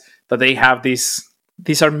realize that they have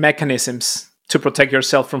these are mechanisms to protect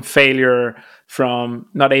yourself from failure, from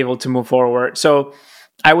not able to move forward. So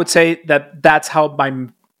I would say that that's how my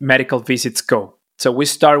medical visits go. So we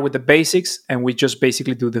start with the basics and we just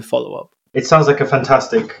basically do the follow-up. It sounds like a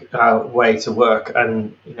fantastic way to work.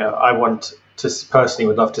 And, I want to personally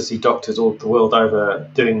would love to see doctors all the world over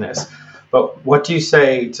doing this. But what do you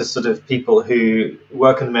say to sort of people who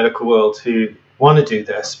work in the medical world who want to do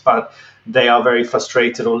this, but they are very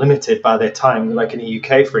frustrated or limited by their time? Like in the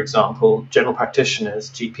UK, for example, general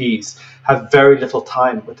practitioners, GPs, have very little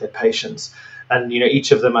time with their patients. And,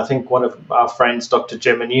 each of them, I think one of our friends, Dr.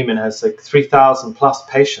 Gemma Newman, has like 3,000 plus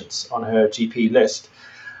patients on her GP list.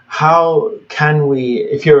 How can we,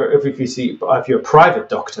 if you're a private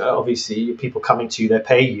doctor, obviously people coming to you, they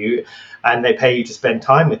pay you and they pay you to spend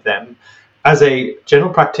time with them. As a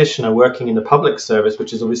general practitioner working in the public service,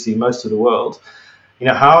 which is obviously most of the world,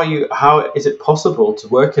 how is it possible to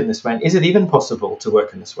work in this way? And is it even possible to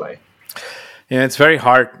work in this way? Yeah, it's very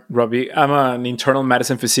hard, Robbie. I'm an internal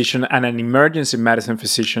medicine physician and an emergency medicine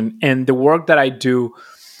physician. And the work that I do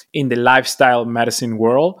in the lifestyle medicine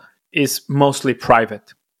world is mostly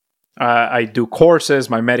private. I do courses,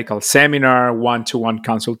 my medical seminar, one-to-one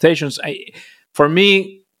consultations. For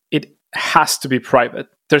me, it has to be private.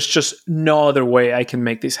 There's just no other way I can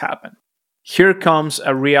make this happen. Here comes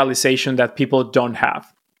a realization that people don't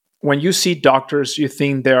have. When you see doctors, you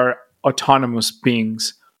think they're autonomous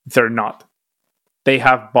beings. They're not. They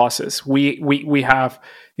have bosses. We have,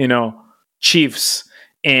 chiefs,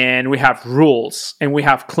 and we have rules, and we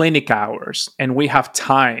have clinic hours, and we have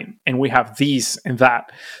time, and we have this and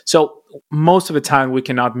that. So most of the time, we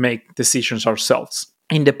cannot make decisions ourselves.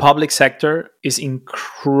 In the public sector, it's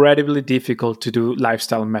incredibly difficult to do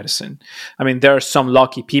lifestyle medicine. I mean, there are some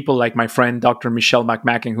lucky people like my friend, Dr. Michelle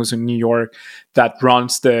McMacken, who's in New York, that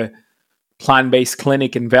runs the plant-based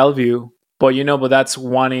clinic in Bellevue. But that's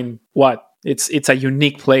one in what? It's a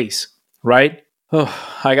unique place, right?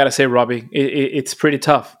 Oh, I gotta say, Robbie, it's pretty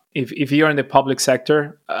tough. If you're in the public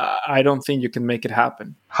sector, I don't think you can make it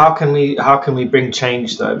happen. How can we bring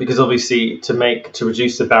change though? Because obviously, to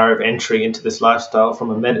reduce the barrier of entry into this lifestyle from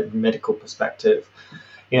a medical perspective,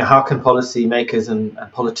 how can policymakers and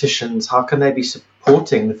politicians, how can they be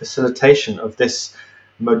supporting the facilitation of this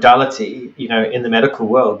modality, in the medical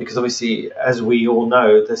world? Because obviously, as we all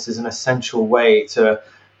know, this is an essential way to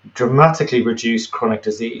dramatically reduce chronic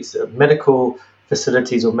disease. Medical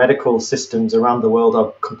facilities or medical systems around the world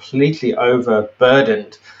are completely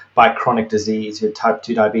overburdened by chronic disease, your type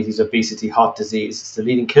 2 diabetes, obesity, heart disease. It's the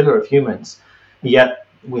leading killer of humans. Yet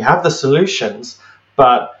we have the solutions,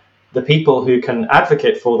 but the people who can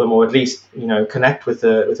advocate for them, or at least connect with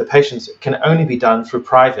the patients, can only be done through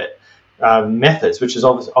private methods, which is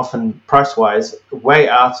often price-wise way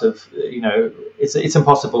out of, it's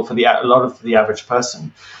impossible for a lot of the average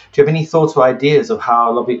person. Do you have any thoughts or ideas of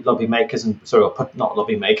how lobby makers not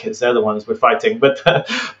lobby makers, they're the ones we're fighting, but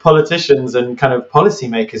politicians and kind of policy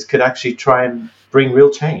makers could actually try and bring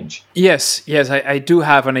real change? Yes, I do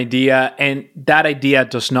have an idea, and that idea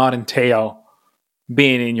does not entail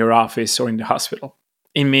being in your office or in the hospital.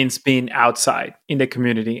 It means being outside in the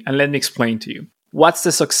community. And let me explain to you. What's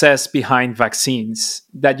the success behind vaccines?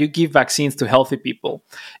 That you give vaccines to healthy people,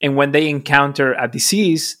 and when they encounter a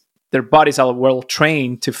disease, their bodies are well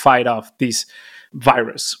trained to fight off this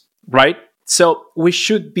virus, right? So we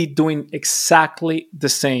should be doing exactly the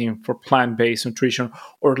same for plant-based nutrition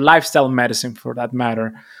or lifestyle medicine for that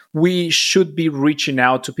matter. We should be reaching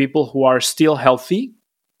out to people who are still healthy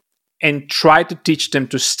and try to teach them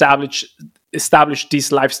to establish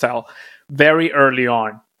this lifestyle very early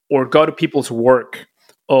on, or go to people's work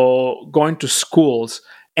or going to schools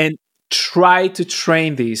and try to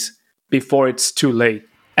train these before it's too late.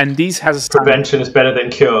 And this has prevention is better than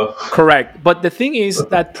cure. Correct. But the thing is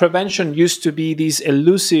that prevention used to be this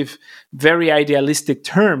elusive, very idealistic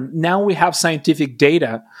term. Now we have scientific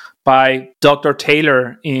data by Dr.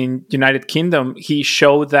 Taylor in United Kingdom. He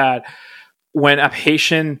showed that when a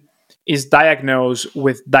patient is diagnosed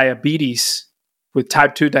with diabetes, with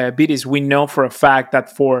type 2 diabetes, we know for a fact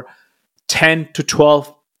that for 10 to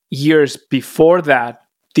 12 years before that,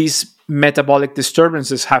 this metabolic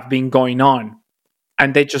disturbances have been going on,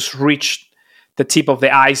 and they just reached the tip of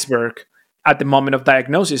the iceberg at the moment of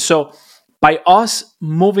diagnosis. So by us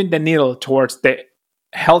moving the needle towards the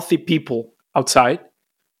healthy people outside,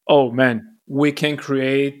 oh man, we can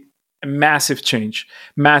create a massive change.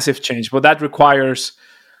 But that requires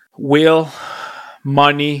will,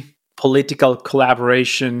 money, political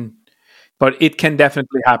collaboration, but it can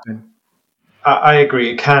definitely happen. I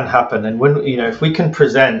agree, it can happen. And when, if we can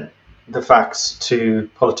present the facts to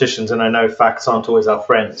politicians, and I know facts aren't always our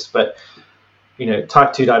friends, but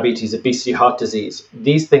type 2 diabetes, obesity, heart disease,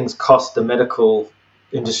 these things cost the medical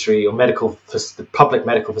industry or the public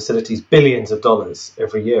medical facilities billions of dollars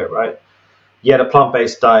every year, right? Yet a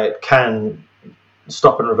plant-based diet can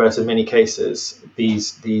stop and reverse in many cases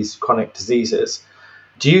these chronic diseases.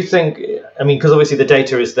 Do you think, because obviously the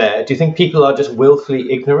data is there, do you think people are just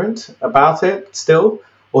willfully ignorant about it still?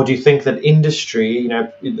 Or do you think that industry,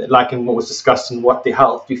 like in what was discussed in What the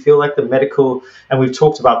Health, do you feel like the medical, and we've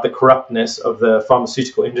talked about the corruptness of the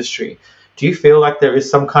pharmaceutical industry, do you feel like there is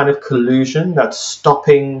some kind of collusion that's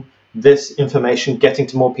stopping this information getting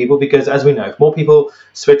to more people? Because as we know, if more people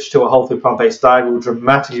switch to a whole food plant-based diet, it will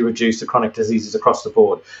dramatically reduce the chronic diseases across the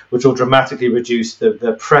board, which will dramatically reduce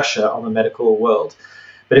the pressure on the medical world.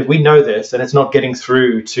 But if we know this and it's not getting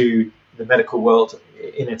through to the medical world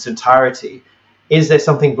in its entirety, is there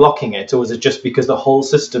something blocking it, or is it just because the whole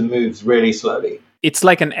system moves really slowly? It's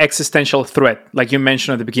like an existential threat, like you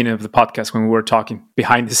mentioned at the beginning of the podcast when we were talking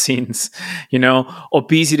behind the scenes.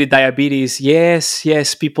 Obesity, diabetes,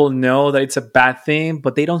 yes, people know that it's a bad thing,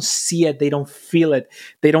 but they don't see it, they don't feel it,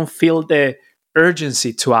 they don't feel the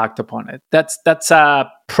urgency to act upon it. That's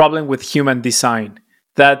a problem with human design.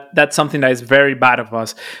 That's something that is very bad of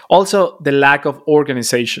us. Also, the lack of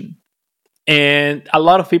organization. And a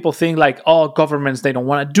lot of people think like, governments, they don't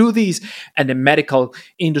want to do this, and the medical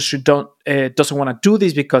industry doesn't want to do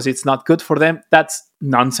this because it's not good for them. That's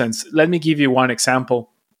nonsense. Let me give you one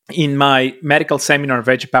example. In my medical seminar,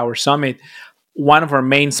 Veggie Power Summit, one of our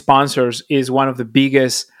main sponsors is one of the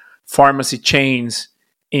biggest pharmacy chains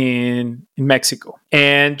in Mexico.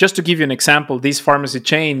 And just to give you an example, this pharmacy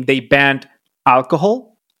chain, they banned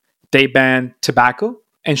alcohol, they banned tobacco,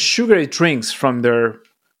 and sugary drinks from their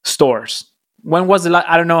stores. When was the last?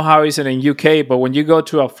 I don't know how is it in UK, but when you go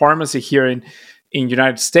to a pharmacy here in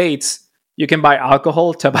United States, you can buy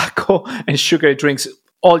alcohol, tobacco, and sugary drinks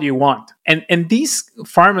all you want. And this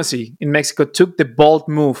pharmacy in Mexico took the bold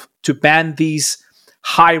move to ban these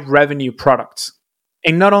high revenue products.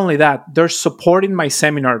 And not only that, they're supporting my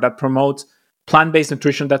seminar that promotes plant-based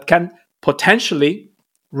nutrition that can potentially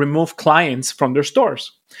remove clients from their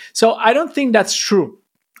stores. So I don't think that's true.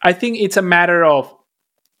 I think it's a matter of,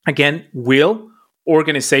 again, will,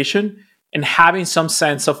 organization, and having some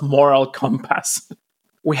sense of moral compass.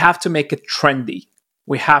 We have to make it trendy.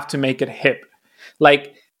 We have to make it hip.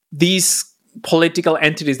 Like these political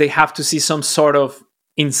entities, they have to see some sort of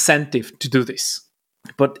incentive to do this.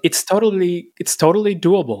 But it's totally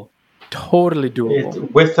doable. Totally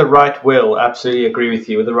doable. With the right will, absolutely agree with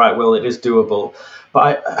you. With the right will, it is doable.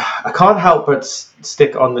 But I can't help but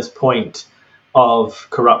stick on this point of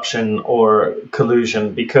corruption or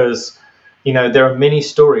collusion, because there are many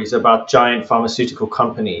stories about giant pharmaceutical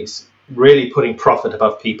companies really putting profit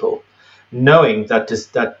above people, knowing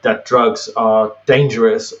that drugs are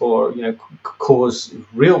dangerous or cause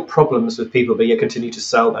real problems with people, but yet continue to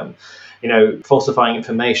sell them. Falsifying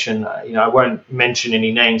information. I won't mention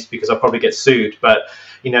any names because I'll probably get sued, but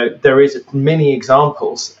there is many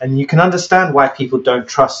examples, and you can understand why people don't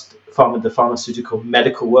trust the pharmaceutical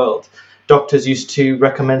medical world. Doctors used to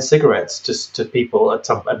recommend cigarettes to people at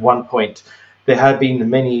one point. There have been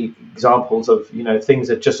many examples of things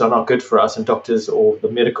that just are not good for us, and doctors or the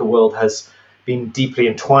medical world has been deeply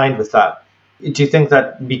entwined with that. Do you think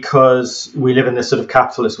that because we live in this sort of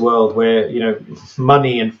capitalist world where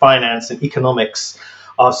money and finance and economics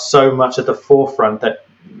are so much at the forefront that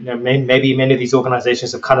maybe many of these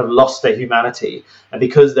organizations have kind of lost their humanity, and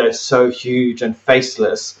because they're so huge and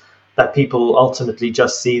faceless, that people ultimately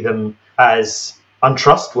just see them as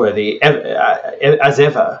untrustworthy as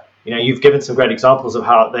ever? You've given some great examples of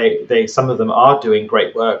how they some of them are doing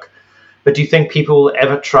great work, but do you think people will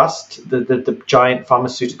ever trust the giant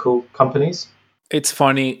pharmaceutical companies? It's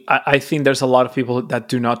funny. I think there's a lot of people that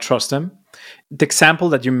do not trust them. The example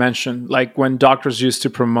that you mentioned, like when doctors used to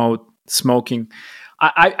promote smoking,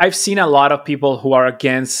 I've seen a lot of people who are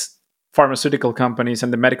against pharmaceutical companies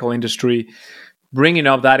and the medical industry bringing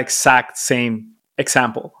up that exact same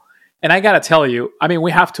example. And I got to tell you,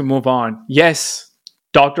 we have to move on. Yes,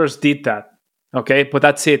 doctors did that. Okay, but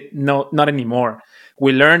that's it. No, not anymore.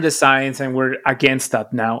 We learned the science and we're against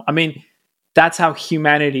that now. I mean, that's how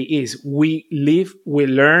humanity is. We live, we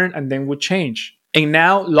learn, and then we change. And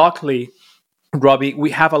now, luckily, Robbie, we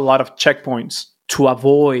have a lot of checkpoints to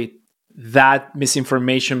avoid that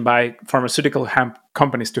misinformation by pharmaceutical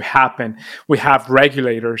companies to happen. We have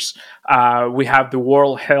regulators. We have the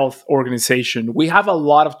World Health Organization. We have a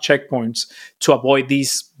lot of checkpoints to avoid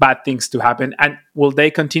these bad things to happen. And will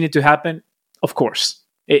they continue to happen? Of course.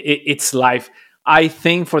 It's life. I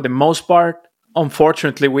think for the most part,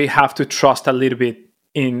 unfortunately, we have to trust a little bit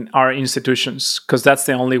in our institutions because that's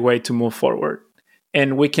the only way to move forward.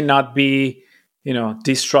 And we cannot be,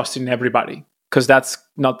 distrusting everybody, because that's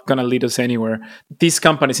not going to lead us anywhere. These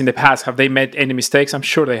companies in the past, have they made any mistakes? I'm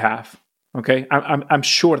sure they have. Okay, I'm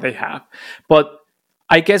sure they have. But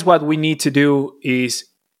I guess what we need to do is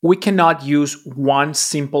we cannot use one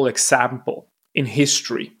simple example in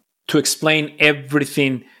history to explain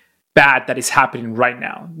everything bad that is happening right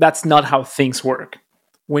now. That's not how things work.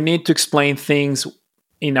 We need to explain things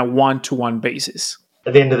in a one-to-one basis.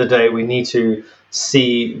 At the end of the day, we need to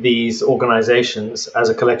see these organizations as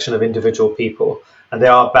a collection of individual people, and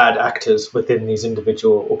there are bad actors within these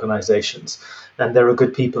individual organizations, and there are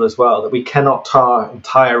good people as well. That we cannot tar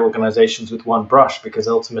entire organizations with one brush, because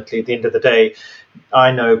ultimately, at the end of the day,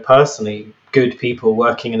 I know personally good people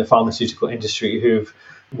working in the pharmaceutical industry who've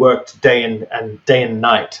worked day and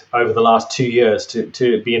night over the last 2 years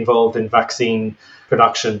to be involved in vaccine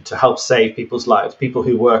production to help save people's lives. People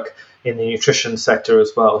who work in the nutrition sector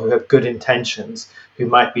as well, who have good intentions, who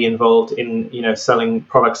might be involved in selling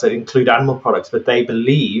products that include animal products, but they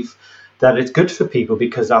believe that it's good for people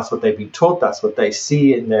because that's what they've been taught, that's what they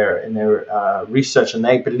see in their research, and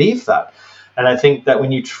they believe that. And I think that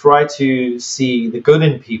when you try to see the good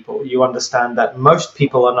in people, you understand that most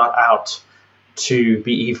people are not out to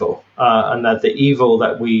be evil, and that the evil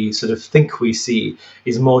that we sort of think we see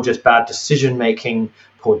is more just bad decision making,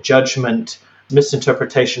 poor judgment,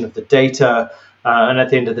 misinterpretation of the data, and at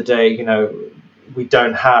the end of the day, we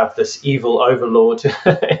don't have this evil overlord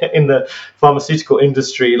in the pharmaceutical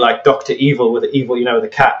industry like Dr. Evil with the evil, the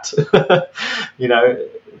cat.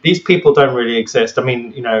 These people don't really exist. I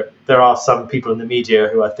mean, there are some people in the media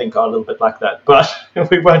who I think are a little bit like that, but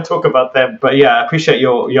we won't talk about them. But yeah, I appreciate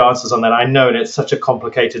your answers on that. I know it's such a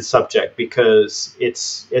complicated subject because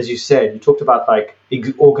it's, as you said, you talked about like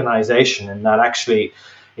organization, and that actually,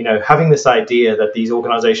 having this idea that these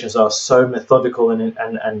organizations are so methodical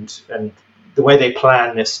and the way they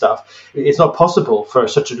plan this stuff, it's not possible for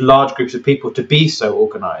such a large groups of people to be so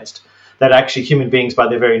organized, that actually human beings by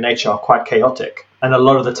their very nature are quite chaotic. And a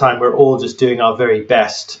lot of the time we're all just doing our very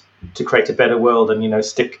best to create a better world and,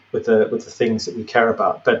 stick with the things that we care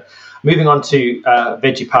about. But moving on to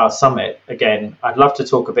Veggie Power Summit, again, I'd love to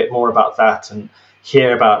talk a bit more about that and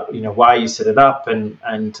hear about, why you set it up and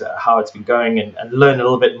how it's been going and learn a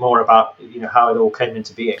little bit more about, how it all came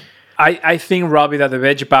into being. I think, Robbie, that the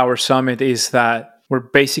Veggie Power Summit is that we're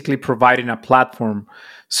basically providing a platform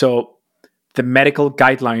so the medical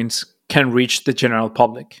guidelines can reach the general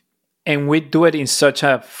public. And we do it in such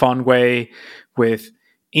a fun way with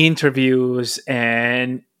interviews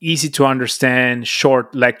and easy to understand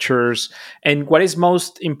short lectures. And what is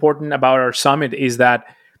most important about our summit is that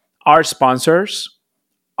our sponsors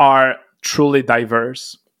are truly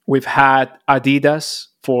diverse. We've had Adidas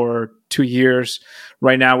for 2 years.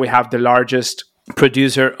 Right now, we have the largest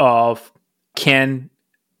producer of canned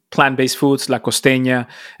plant-based foods, La Costeña,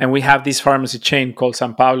 and we have this pharmacy chain called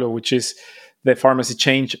San Pablo, which is the pharmacy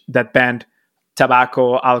chain that banned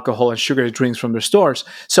tobacco, alcohol, and sugary drinks from their stores.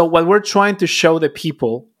 So what we're trying to show the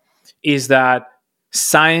people is that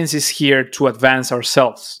science is here to advance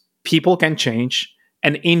ourselves. People can change,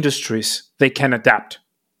 and industries, they can adapt.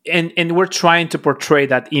 And we're trying to portray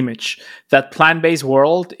that image, that plant-based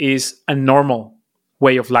world is a normal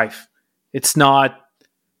way of life. It's not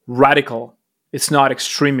radical. It's not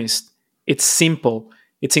extremist. It's simple.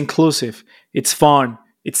 It's inclusive. It's fun.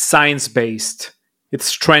 It's science-based.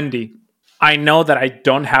 It's trendy. I know that I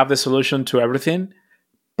don't have the solution to everything,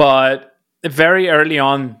 but very early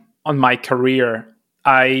on my career,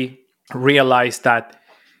 I realized that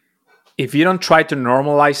if you don't try to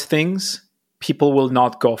normalize things, people will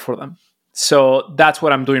not go for them. So that's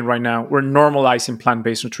what I'm doing right now. We're normalizing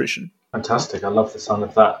plant-based nutrition. Fantastic. I love the sound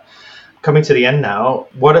of that. Coming to the end now,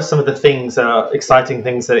 what are some of the things that are exciting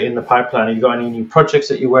things that are in the pipeline? Have you got any new projects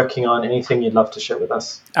that you're working on? Anything you'd love to share with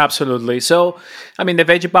us? Absolutely. So, the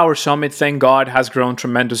Veggie Power Summit, thank God, has grown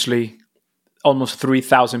tremendously. Almost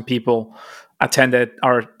 3,000 people attended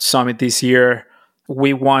our summit this year.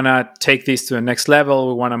 We want to take this to the next level.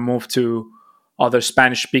 We want to move to other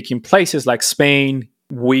Spanish-speaking places like Spain,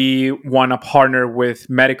 We want to partner with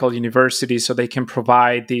medical universities so they can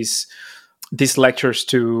provide these lectures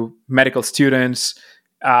to medical students.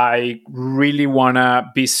 I really want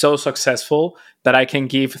to be so successful that I can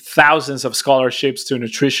give thousands of scholarships to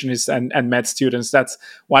nutritionists and med students. That's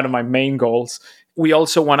one of my main goals. We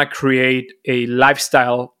also want to create a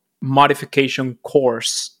lifestyle modification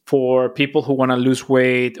course for people who want to lose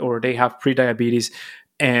weight or they have prediabetes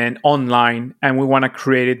and online. And we want to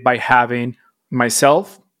create it by having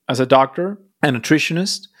myself as a doctor, a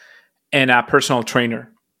nutritionist, and a personal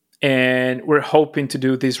trainer. And we're hoping to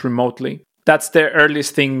do this remotely. That's the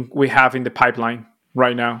earliest thing we have in the pipeline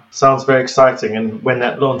right now. Sounds very exciting. And when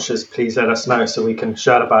that launches, please let us know so we can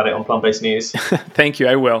shout about it on Plant-Based News. Thank you,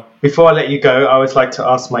 I will. Before I let you go, I always like to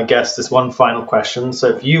ask my guests this one final question. So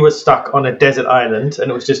if you were stuck on a desert island and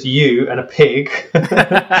it was just you and a pig, if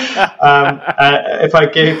I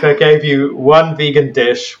gave you one vegan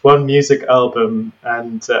dish, one music album,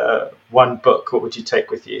 and one book, what would you take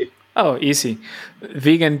with you? Oh, easy.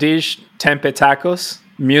 Vegan dish, tempeh tacos.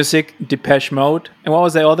 Music, Depeche Mode. And what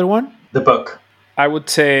was the other one? The book. I would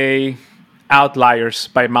say Outliers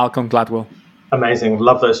by Malcolm Gladwell. Amazing.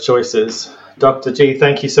 Love those choices. Dr. G,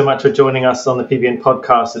 thank you so much for joining us on the PBN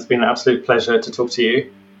podcast. It's been an absolute pleasure to talk to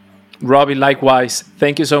you. Robbie, likewise.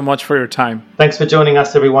 Thank you so much for your time. Thanks for joining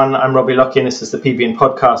us, everyone. I'm Robbie Lockie, and this is the PBN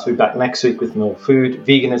podcast. We'll be back next week with more food,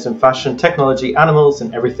 veganism, fashion, technology, animals,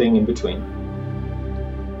 and everything in between.